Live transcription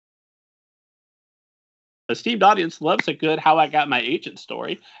A esteemed audience loves a good How I Got My Agent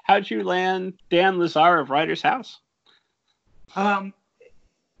story. How'd you land Dan Lazar of Writer's House? Am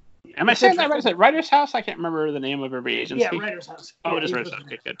I saying that right? Is it Writer's House? I can't remember the name of every agency. Yeah, Writer's House. Oh, it is Writer's House.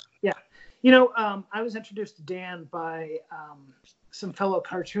 Okay, good. Yeah. I was introduced to Dan by some fellow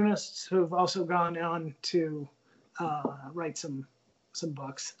cartoonists who've also gone on to write some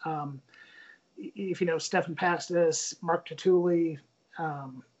books. If you know Stephan Pastis, Mark Tatuli,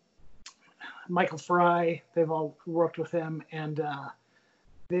 Michael Fry, they've all worked with him, and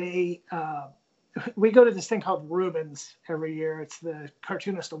we go to this thing called Rubens every year. It's the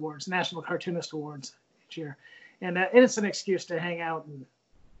Cartoonist Awards, National Cartoonist Awards each year, and it's an excuse to hang out and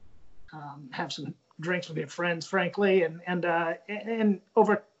have some drinks with your friends, frankly, and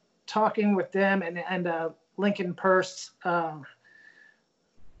over talking with them and Lincoln Purse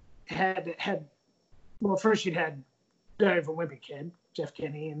had well, first you'd had Diary of a Wimpy Kid, Jeff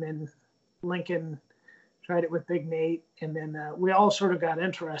Kinney, and then Lincoln tried it with Big Nate, and then we all sort of got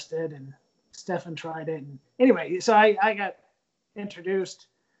interested, and Stephan tried it. And anyway, so I got introduced.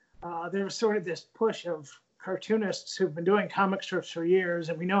 There was sort of this push of cartoonists who've been doing comic strips for years,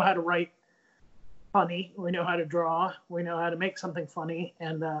 and we know how to write funny, we know how to draw, we know how to make something funny,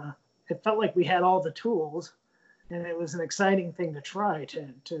 and it felt like we had all the tools, and it was an exciting thing to try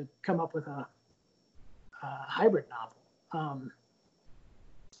to come up with a hybrid novel.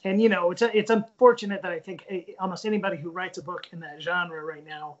 And it's unfortunate that I think almost anybody who writes a book in that genre right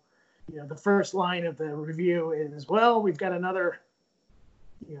now, the first line of the review is, well, we've got another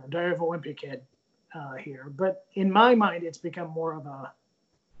Diary of a Wimpy Kid here. But in my mind, it's become more of a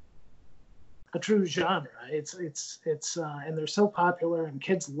true genre. It's and they're so popular and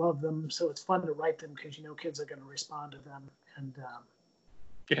kids love them, so it's fun to write them because kids are going to respond to them. And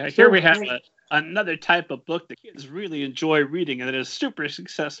here we have another type of book that kids really enjoy reading and that is super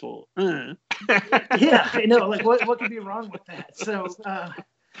successful. Yeah, I know. Like, what could be wrong with that? So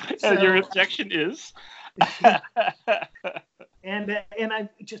your objection is. And I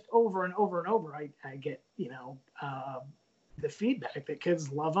just over and over and over I get the feedback that kids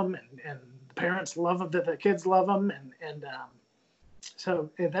love them and the parents love them, that the kids love them, and so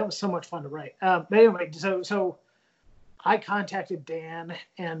that was so much fun to write. But anyway, so I contacted Dan,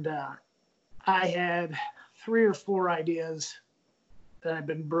 and I had 3 or 4 ideas that I'd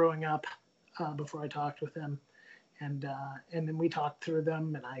been brewing up before I talked with him, and then we talked through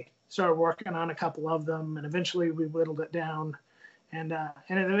them, and I started working on a couple of them, and eventually we whittled it down, and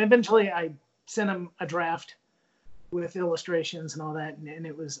then eventually I sent him a draft with illustrations and all that, and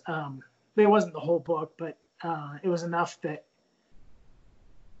it was it wasn't the whole book, but it was enough that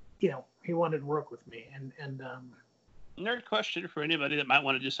he wanted to work with me, and nerd question for anybody that might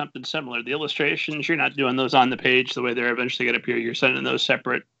want to do something similar. The illustrations, you're not doing those on the page the way they're eventually going to appear. You're sending those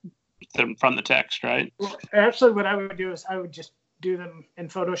separate from the text, right? Well, actually, what I would do is I would just do them in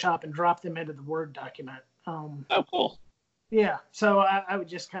Photoshop and drop them into the Word document. Oh, cool. Yeah, so I would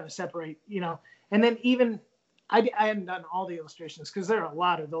just kind of separate, and then even I hadn't done all the illustrations because there are a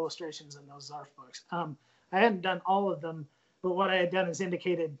lot of illustrations in those Zarf books. I hadn't done all of them, but what I had done is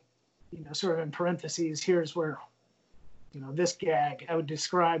indicated, sort of in parentheses, here's where, this gag, I would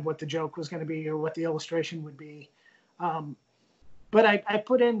describe what the joke was going to be or what the illustration would be. But I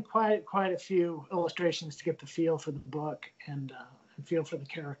put in quite a few illustrations to get the feel for the book and feel for the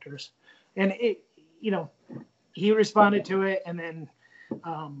characters. And it, he responded to it, and then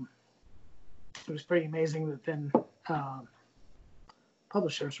it was pretty amazing that then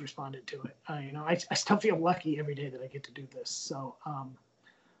publishers responded to it. I still feel lucky every day that I get to do this. So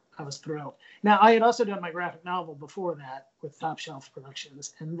I was thrilled. Now, I had also done my graphic novel before that with Top Shelf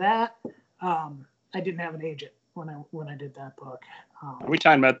Productions, and that I didn't have an agent when I did that book. Are we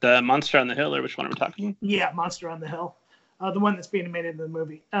talking about the Monster on the Hill, or which one are we talking? Yeah, Monster on the Hill, the one that's being made into the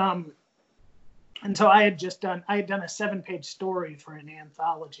movie. And so I had done a 7-page story for an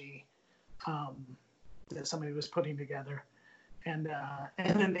anthology that somebody was putting together, and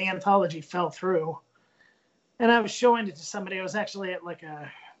then the anthology fell through, and I was showing it to somebody. I was actually at like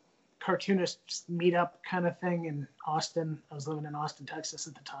a cartoonist meetup kind of thing in Austin. I was living in Austin, Texas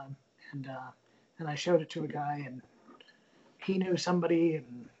at the time, and I showed it to a guy, and he knew somebody,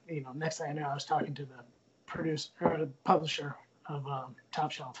 and next thing I knew, I was talking to the producer or the publisher of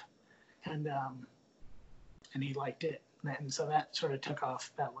Top Shelf, and he liked it, and so that sort of took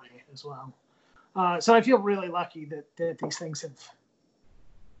off that way as well. So I feel really lucky that these things have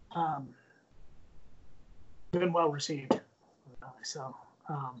been well received. So,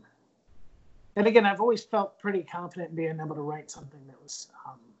 and again, I've always felt pretty confident in being able to write something that was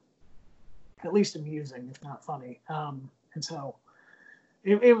at least amusing, if not funny. And so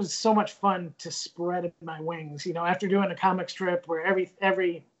it was so much fun to spread my wings. You know, after doing a comic strip where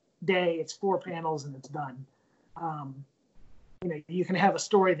every day it's 4 panels and it's done. You know, you can have a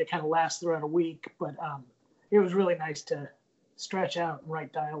story that kind of lasts throughout a week, but it was really nice to stretch out and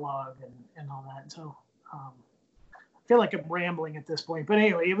write dialogue and all that. So I feel like I'm rambling at this point, but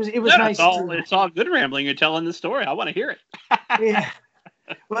anyway, it was nice. It's all good rambling. You're telling the story. I want to hear it. Yeah.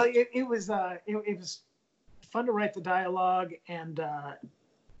 Well, it was fun to write the dialogue and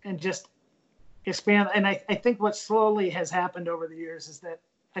just expand. And I think what slowly has happened over the years is that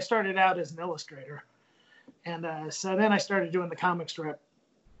I started out as an illustrator, and so then I started doing the comic strip.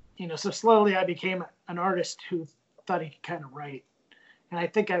 You know, so slowly I became an artist who thought he could kind of write, and I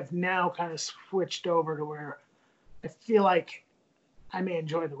think I've now kind of switched over to where I feel like I may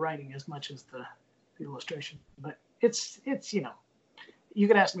enjoy the writing as much as the illustration. But it's you know, you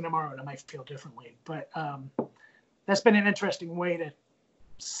could ask me tomorrow and I might feel differently. But that's been an interesting way to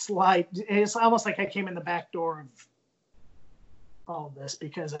slide. It's almost like I came in the back door of all of this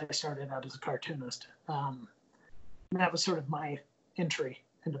because I started out as a cartoonist. And that was sort of my entry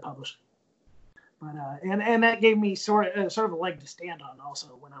into publishing. But and that gave me sort of a leg to stand on also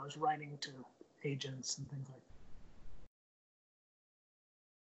when I was writing to agents and things like that.